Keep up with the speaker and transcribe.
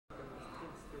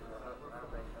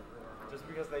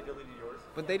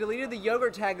But they deleted the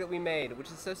yogurt tag that we made, which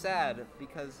is so sad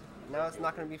because now it's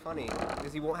not going to be funny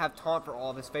because he won't have taunt for all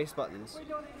of his face buttons. Wait,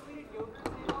 no, they deleted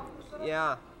yogurt?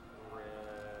 Yeah.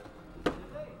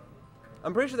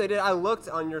 I'm pretty sure they did. I looked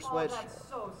on your Oh, Switch. that's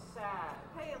so sad.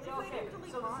 Hey, at least okay, so this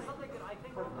is something that I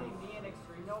think only me and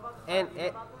Extreme know about this. And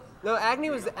it, no, Agni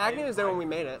was there when we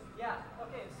made it. Yeah.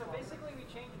 Okay. So basically, we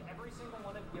changed every single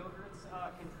one of Yogurt's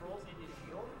controls into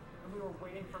shield, and we were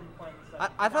waiting for him playing the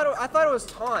I thought it was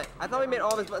taunt. I thought we made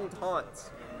all of his buttons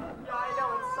taunts. Yeah, I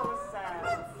know. It's so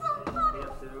sad.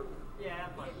 Yeah,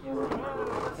 but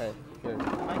Okay, good. I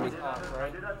think it's off,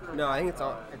 right? No, I think it's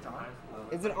on. It's on.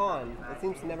 Is it on? It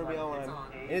seems to never be on.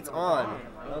 It's on.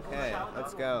 Okay,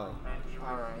 let's go.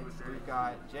 Alright, so we've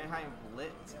got Jai and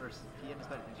Blitz versus PM.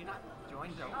 Did you not join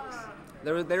those?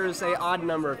 There was a odd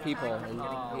number of people, and you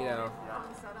know,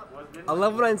 a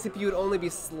level 9 CPU would only be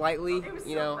slightly,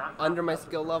 you know, under my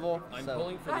skill level. I'm So.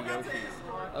 pulling for the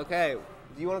Yoshis. Okay,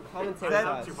 do you want to commentate with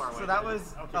us? So that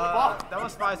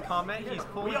was Spy's comment. He's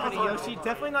pulling for the Yoshi.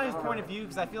 Definitely not his point of view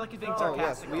because I feel like you're being Oh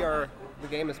yes, sarcastic. we are. The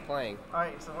game is playing.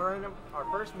 Alright, so we're in our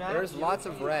first match. There's lots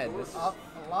of red. This is A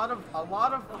lot of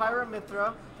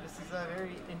Pyromithra. This is a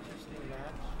very interesting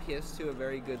match. PS2, a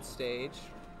very good stage.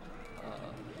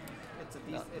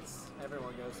 It's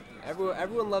everyone goes to PS2.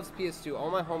 Everyone loves PS2.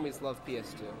 All my homies love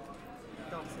PS2.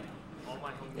 Don't say. All my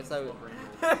homies Yes, I would.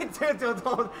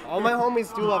 Don't. All my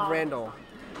homies do love Randall.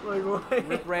 Like what?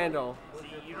 Rip Randall. See,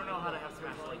 you don't know how to have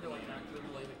Smash like that.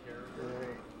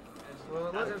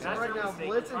 Well, right now,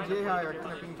 Blitz and Jai are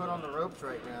kind of being put on the ropes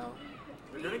right now.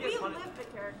 We live the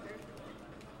character.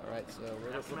 All right, so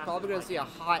we're probably going to see a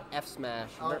hot F smash.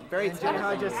 Very And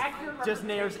Jai technical. just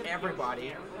nails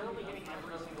everybody.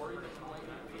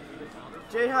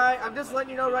 Jai, I'm just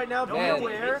letting you know right now, be Man.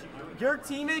 aware, your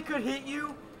teammate could hit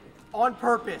you on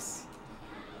purpose.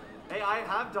 Hey, I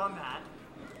have done that.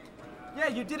 Yeah,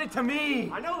 you did it to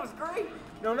me. I know it was great.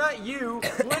 No, not you.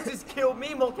 Blitz has killed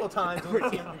me multiple times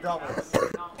with team doubles.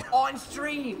 On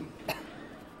stream.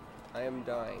 I am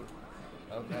dying.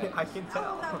 Okay. I can Oh,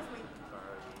 tell. that was me.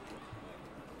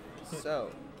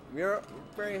 So, we're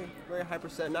very high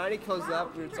percent. 90 kills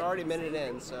up. It's already a minute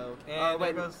in, so. And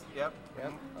wait. there goes, yep.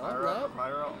 Yep. Pyro.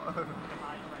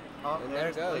 Oh, and there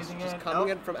it goes. blazing Just in. coming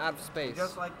Oh, in from out of space.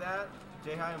 Just like that,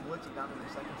 Jai and Blitz are down to their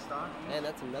second stock. And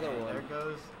that's another And one. there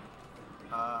goes,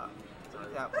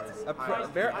 that was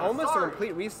Almost a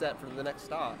complete reset for the next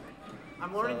stop.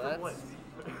 I'm learning So from that's- Blitz.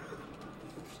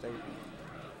 Interesting.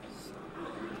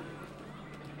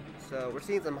 So we're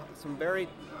seeing some very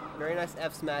nice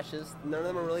F smashes. None of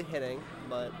them are really hitting,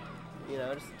 but you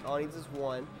know, just all it needs is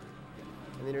one,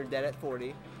 and then you're dead at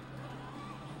 40.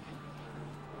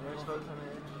 There's folks on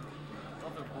the edge.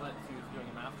 Also Blitz, who's doing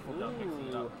a masterful job mixing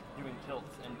it up, doing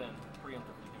tilts, and then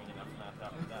preemptively doing an F smash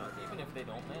after that, even if they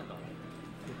don't land on it.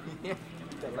 Yeah.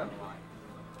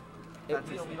 That's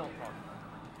we don't talk.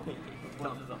 Blitz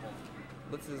is a home.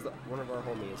 Blitz is one of our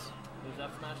homies. There's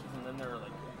F smashes, and then there are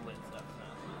like Blitz F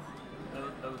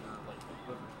smashes. Those are like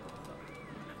those are stuff.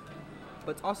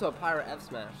 But it's also a Pyro F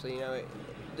smash, so you know,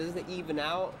 doesn't it even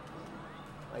out?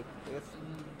 Like, I guess.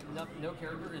 No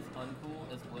character is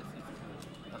uncool as Blitz is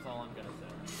cool. That's all I'm gonna say.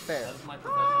 Fair. That is my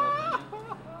professional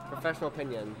opinion. Professional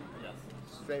opinion. Yes.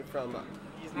 Straight from.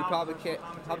 You probably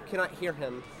cannot hear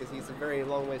him because he's a very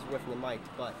long ways away from the mic,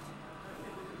 but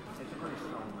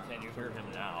Can you hear him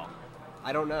now?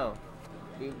 I don't know.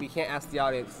 We can't ask the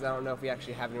audience because I don't know if we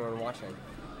actually have anyone watching.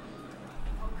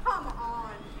 Come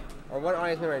on. Or what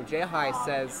audience member? Jai High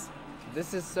says,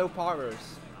 "This is so poggers."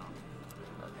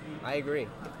 I agree.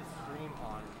 Stream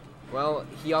on. Well,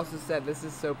 he also said, "This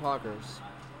is so poggers."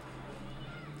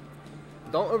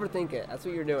 Don't overthink it. That's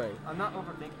what you're doing. I'm not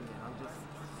overthinking it. I'm just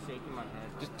shaking my head.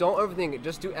 Just don't overthink it.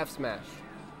 Just do F smash.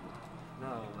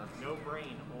 No, that's No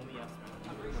brain, only F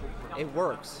smash. It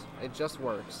works. It just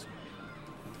works.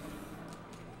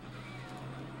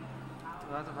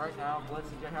 So as of right now, Blitz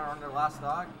and Jai are on their last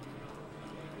stock.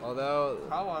 Although,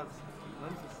 Kawa's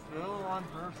Blitz is still on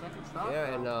her second stock.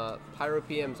 yeah, and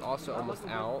PyroPM's also almost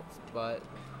out, but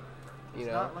you It's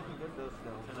know, not looking good though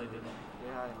still.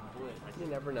 Jai and Blitz. you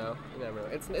never know. You never know.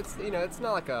 It's you know, it's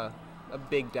not like a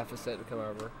big deficit to come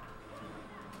over.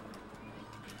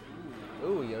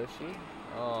 Ooh, Yoshi.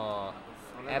 Oh, Well,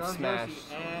 there F goes smash.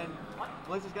 Yoshi, and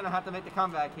Blitz is gonna have to make the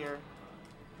comeback here.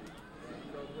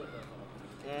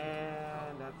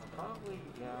 And that's probably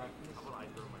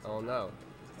Oh no.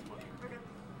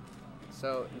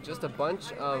 So just a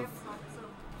bunch of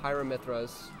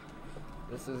Pyromithras.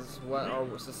 This is what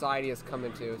our society has come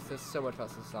into. It's just so much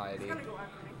about society. It's gonna go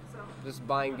after me, so. Just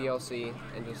buying DLC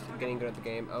and just getting good at the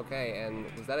game. Okay, and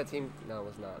was that a team? No, it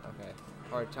was not. Okay.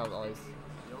 Hard to tell with all these.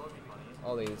 You know what would be funny?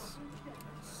 all these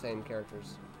same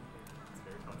characters.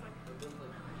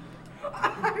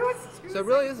 So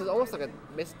really, this is almost like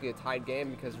basically a tied game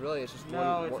because really it's just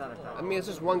No, one. it's not a tie. I mean, it's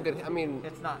just one good. I mean,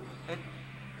 It's not.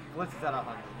 Blitz is at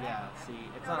 100. Yeah, see,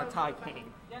 it's not a tie game.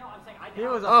 Yeah, no, I'm saying I He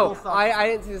was a oh, full stock. I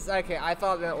didn't see this. Okay, I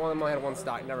thought that one of them had one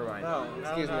stock. Never mind. No,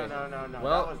 Excuse me. no.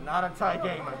 Well, that was not a tie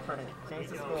game, my friend. Change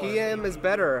the score. PM is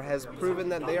better. Has proven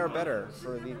that they are better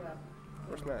for the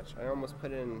first match. I almost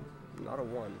put in not a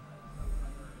 1.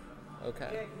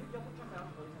 Okay.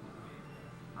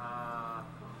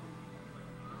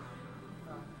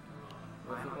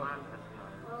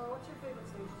 What's your favorite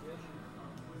stage dish?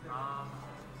 What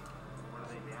are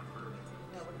they dancers?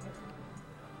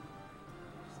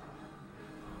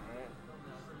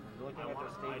 Looking at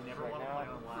their stages never right wanna now. play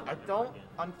on live I don't,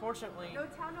 unfortunately, No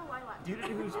town, no lilac. due to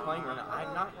who's playing right now,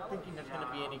 I'm not thinking there's going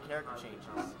to be any character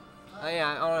changes.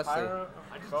 Yeah, honestly.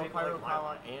 Both Pyro,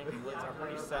 Kawa, and Blitz are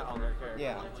pretty set on their characters.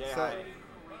 Yeah. J-High.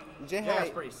 J-High is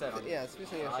pretty set on it. Yeah, it's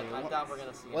pretty set on it. I doubt we're going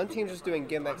to see One it. team's just doing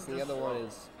gimmicks and the other one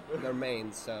is their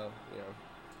mains, so, you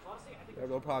know.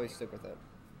 They'll probably stick with it.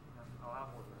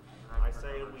 I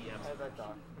say we have. As I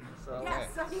thought. So, Yes,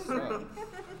 Okay, I so- agree.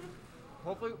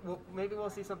 hopefully, maybe we'll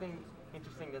see something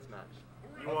interesting this match.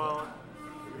 You won't.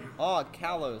 Oh,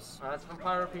 Kalos. That's from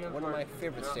PyroPM. One of my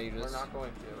favorite No, stages. We're not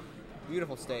going to.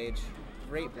 Beautiful stage.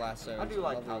 Great blast zones. I do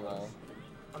like lovely Kalos. wall.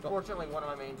 Unfortunately, one of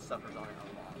my mains suffers on it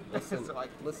a lot. Listen, So,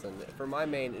 listen, for my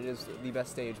main, it is the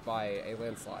best stage by a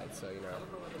landslide, so, you know,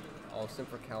 I'll sim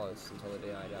for Kalos until the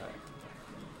day I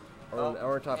die.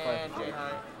 Or top 5 and for Jake.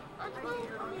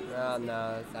 J-High.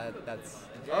 No, that's...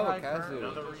 J-High Oh, current- Kazu.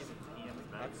 Another reason PM is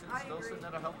back. That's still sitting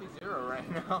at a healthy 0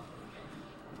 right now.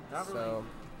 Not really. So,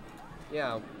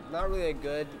 yeah, not really a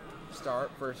good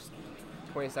start. First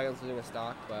 20 seconds losing a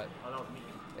stock, but Oh, that was me.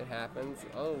 it happens.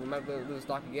 Oh, we might lose a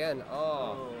stock again.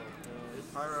 Oh,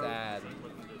 Pyro sad.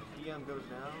 PM goes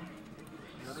down.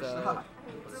 Another So, stock.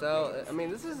 so I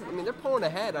mean, they're pulling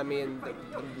ahead. I mean,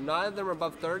 none of them are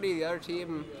above 30. The other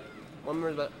team, one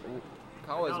was about,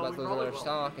 Kawa is No, about we to lose probably another will.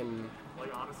 stock, and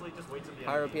Like honestly, just wait till the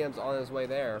PyroPM's on his way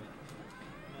there.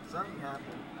 Something happened.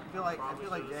 I feel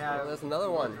like yeah. Oh, there's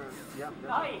another one. Yep.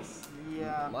 Nice.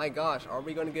 Yeah. My gosh, are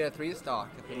we going to get a 3 stock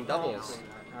in doubles?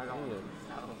 I don't know.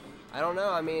 I don't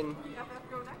know. I mean,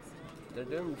 FF go next. they're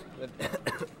doomed.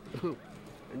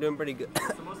 They're doing pretty good.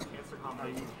 It's the most cancer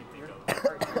combination you can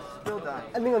think of. Still dying.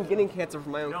 I think I'm getting cancer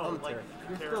from my own No, commentary. like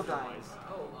You're still character-wise.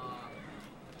 dying.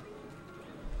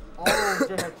 Oh,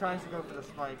 J-High tries to go for the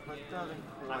spike, but doesn't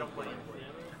I quite. don't play get it. it.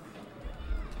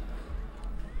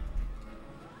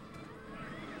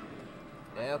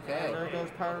 Yeah, okay. And there goes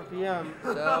PyroPM.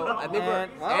 So I think we're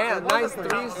Well, and it was nice a three.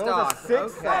 3 It was a stock. 6 Okay.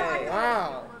 stock.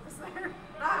 Wow.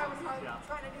 I was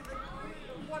trying to do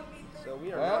the 1v3. So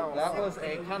we are Well, now. that was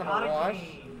a kind of Not a a wash.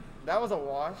 game. That was a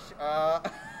wash.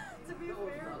 To be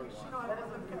fair, no, I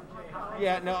wasn't good.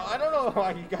 Yeah, no, I don't know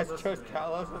why you guys chose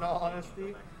Kalos in all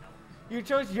honesty. You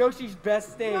chose Yoshi's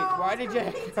best stage. No, Why did you?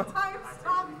 it's time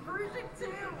stop version 2.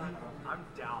 I'm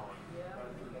down.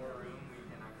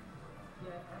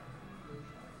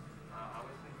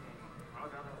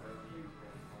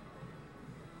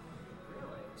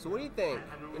 So what do you think?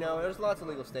 You know, there's lots of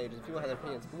legal stages. People have their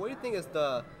opinions. But what do you think is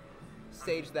the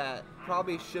stage that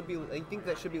probably should be? You think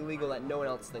that should be legal that no one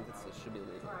else thinks it should be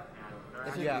legal?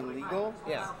 It should Yeah. be legal.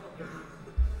 Yeah.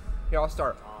 Here, I'll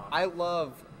start. I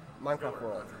love Minecraft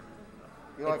World.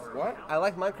 You like what? I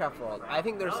like Minecraft World. I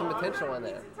think there's some potential in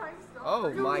there. It's a time stop. Oh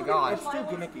my gosh. It's too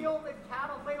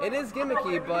gimmicky. It is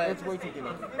gimmicky, but It's way too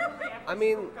gimmicky. I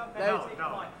mean, No,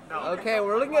 no, no. okay,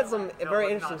 we're looking at some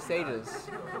very interesting stages.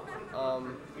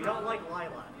 We don't like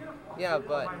lilac. Yeah,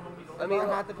 but I I mean,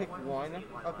 have to pick one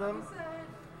of them.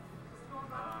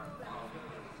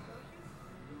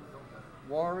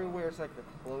 WarioWare's like the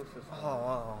closest.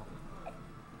 oh,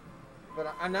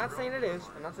 But I'm not saying it is.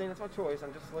 I'm not saying it's my choice.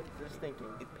 I'm just thinking.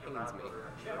 it pains me.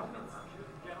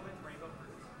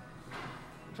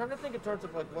 I'm trying to think in terms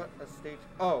of like what a stage.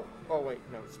 Oh wait,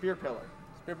 no, Spear Pillar.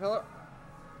 Spear pillar.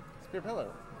 Spear pillar.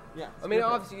 Yeah. I mean, Spear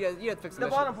Pillar. obviously, you have to fix the The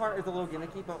mission. bottom part is a little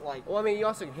gimmicky, but like. Well, I mean, you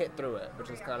also can hit through it, which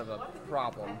is kind of a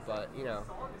problem. But you know,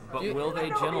 But You- will they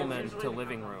gentlemen to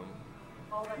living room?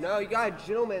 no, you got a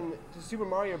gentleman to Super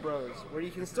Mario Bros. Where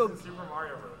you can still Super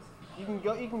Mario Bros.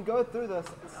 you can go through the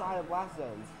side of blast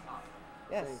zones.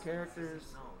 Yes. Same characters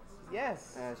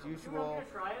Yes. as usual.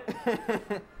 Try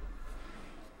it.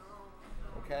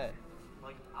 Okay.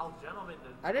 Like I'll gentlemen.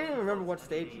 I didn't even remember what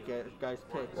stage you guys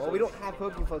picked. Well, we don't have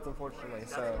Poke Floats, unfortunately,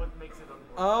 That's so. what makes it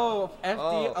unfortunate. Oh, FD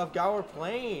Oh. of Gower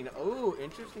Plain. Oh,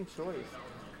 interesting choice.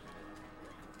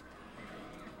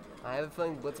 I have a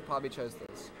feeling Blitz probably chose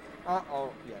this.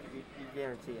 Uh-oh, yeah, you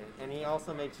guarantee it. And he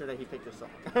also made sure that he picked a song,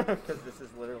 because this is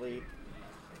literally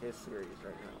his series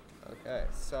right now. Okay,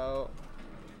 so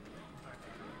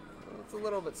it's a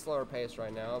little bit slower pace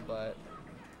right now, but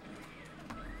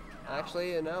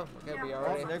actually, no. Okay, we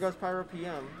already. Oh, there goes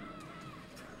PyroPM.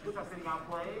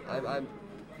 I'm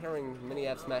hearing many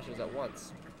F smashes at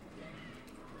once.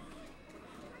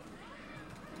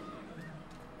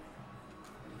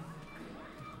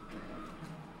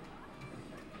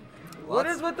 What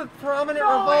is with the prominent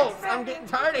revolts? I'm getting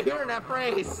tired of hearing that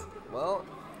phrase. Well,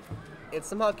 it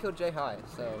somehow killed Jay High,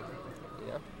 so,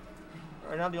 yeah.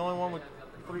 Right now, the only one with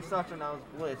 3 stocks right now is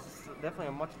Blitz. So definitely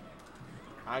a much.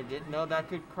 I didn't know that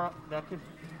could.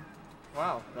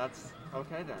 Wow, that's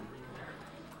okay then.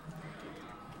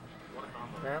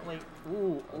 Apparently,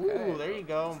 Okay. there you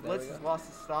go. There Blitz we has go. lost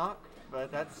his stock,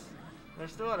 but they're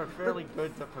still at a fairly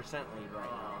good percent lead right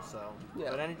now. So, Yeah.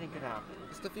 but anything could happen.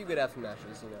 Just a few good F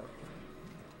smashes, you know.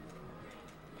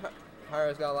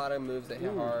 Pyro's got a lot of moves that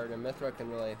hit hard, and Mithra can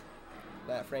really,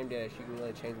 that frame data, she can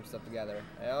really change some stuff together.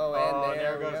 Oh, and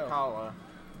there we goes go. Kawa.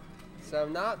 So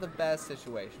not the best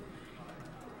situation.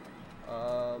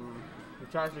 He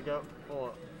tries to go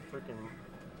full freaking.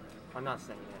 I'm not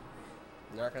saying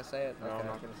it. You're not gonna say it? No, Okay. I'm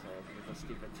not gonna say it. It's a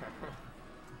stupid term.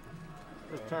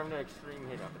 It's termed an extreme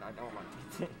hit up, and I don't like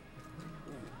it.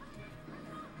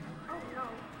 Oh no.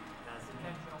 That's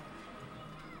intentional.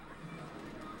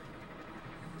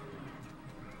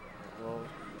 Well,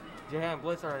 Jay and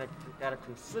Blitz are at a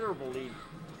considerable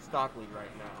stock lead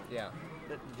right now. Yeah.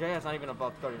 Jay has not even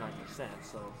above 39%,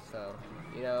 so. So,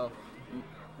 you know,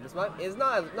 this might, it's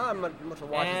not much to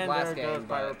watch as And last there goes game,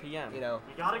 but, PyroPM. you know,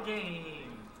 You got a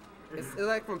game. it's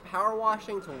like from power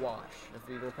washing to wash, if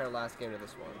we compare last game to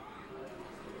this one.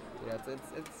 You know,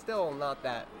 it's still not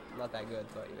that good,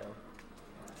 but, you know,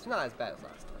 it's not as bad as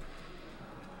last time.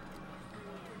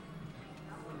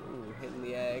 Ooh, hitting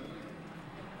the egg.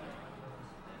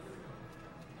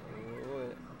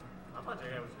 Ooh. I thought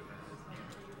JK was good.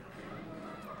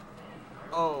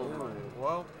 Oh,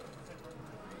 well.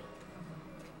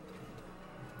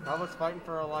 Kawa's fighting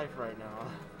for her life right now.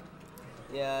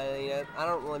 Yeah, I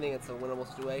don't really think it's a winnable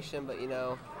situation, but, you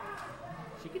know,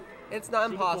 She could. it's not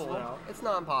She can pull it impossible. out. It's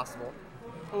not impossible.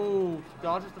 Ooh,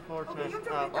 dodges the forward Okay, smash.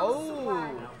 you have to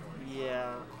Oh!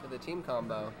 Yeah. For the team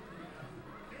combo.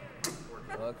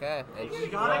 Okay. And You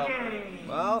got a game.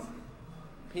 well,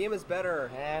 PM is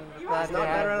better. And You that have not to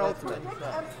better at Blitz Ultimate. wins.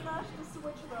 predict F smash to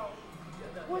switch though.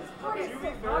 Was pretty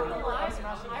sick. Not gonna lie, I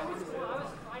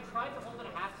tried to hold it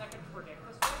a half second to predict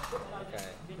this one, and I just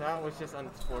didn't. That was just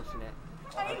unfortunate.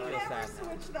 I feel never sad.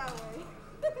 switch that way.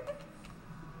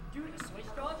 Dude, the switch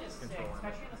dodge is sick,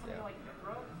 especially in something like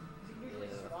Micro. You can usually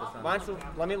swap. Mine's,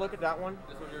 let me look at that one.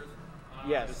 This one yours?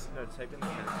 Yes. No, type in the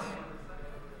chance.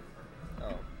 Oh.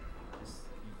 It was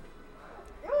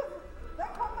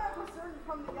that combat was starting to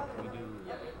come together.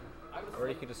 Or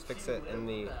you could just fix it in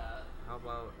the. How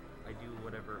about I do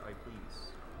whatever I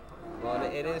please? Well,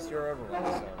 it is your overlay,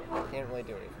 so you can't really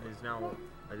do anything. It is now.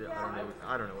 I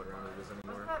don't know what round it is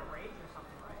anymore. That rage or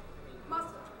something, right?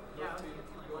 Must. Yeah.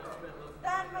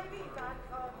 That might be that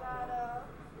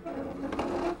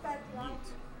giant.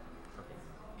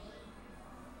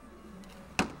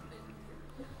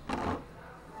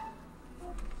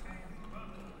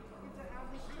 Get to add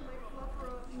this to my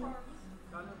fluffer charms.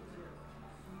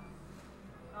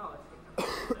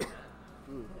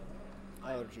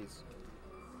 Oh, jeez.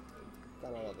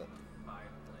 Got all of it.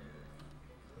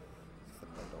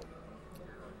 Except I don't.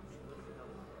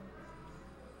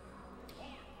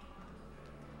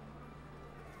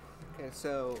 Okay,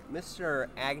 so Mr.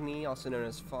 Agni, also known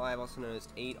as 5, also known as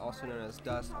 8, also known as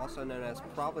Dust, also known as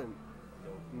probably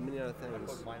many other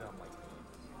things.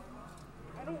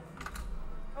 I don't.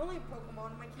 I only have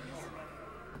Pokemon in my keys.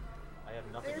 I have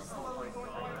nothing. They're slowly going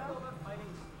away now.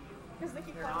 Because they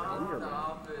keep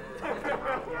Enderman.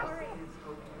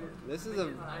 This is a.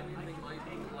 Anything might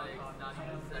be like not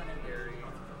even secondary,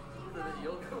 so that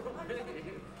you'll go away.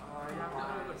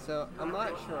 So I'm not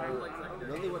sure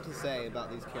really what to say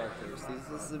about these characters.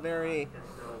 This is a very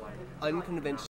unconventional.